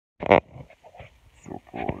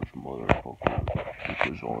Surprise, motherfucker,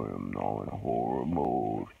 because I am now in horror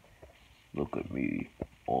mode. Look at me,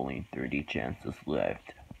 only 30 chances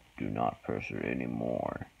left. Do not press it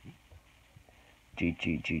anymore. G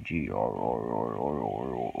G G G R R R R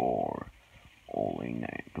R R R. Only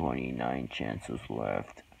 29 chances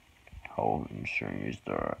left. How insane is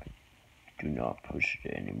that? Do not push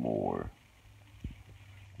it anymore.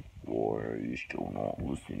 Why are you still not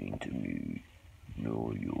listening to me?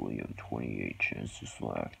 No, you only have 28 chances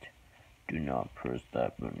left. Do not press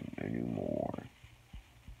that button anymore.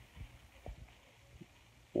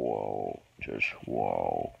 Wow, just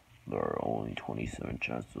wow. There are only 27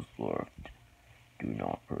 chances left. Do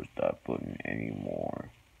not press that button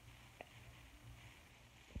anymore.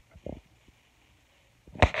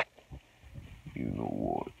 You know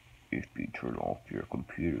what? If you turn off your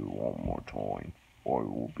computer one more time, I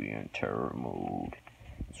will be in terror mode.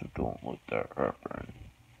 So don't let that happen.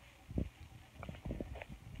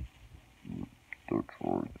 That's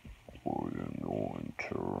right. I am now in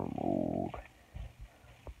terror mode.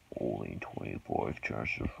 Only 25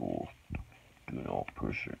 chances left. Do not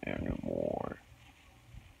push it anymore.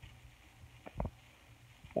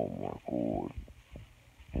 Oh my god.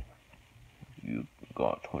 You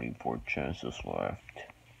got 24 chances left.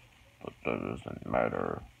 But that doesn't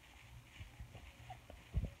matter.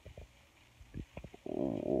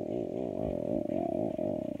 Oh,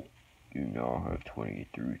 you now have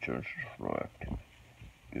 23 chances left.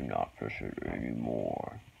 Do not push it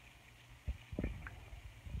anymore.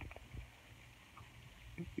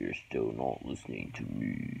 You're still not listening to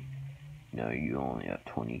me. Now you only have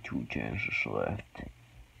 22 chances left.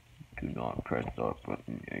 Do not press that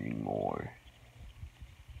button anymore.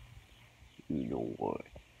 You know what?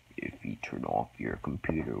 If you turn off your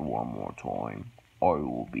computer one more time, I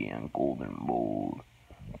will be in golden mode.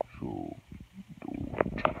 So don't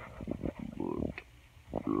let that happen.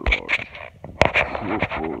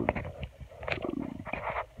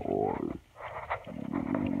 Or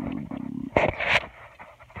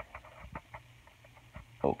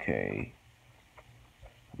okay,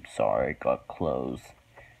 I'm sorry it got close,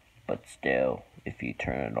 but still, if you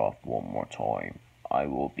turn it off one more time, I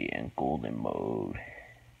will be in golden mode.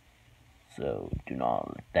 So do not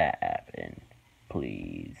let that happen,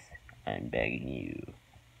 please. I'm begging you.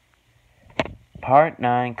 Part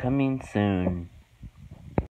 9 coming soon.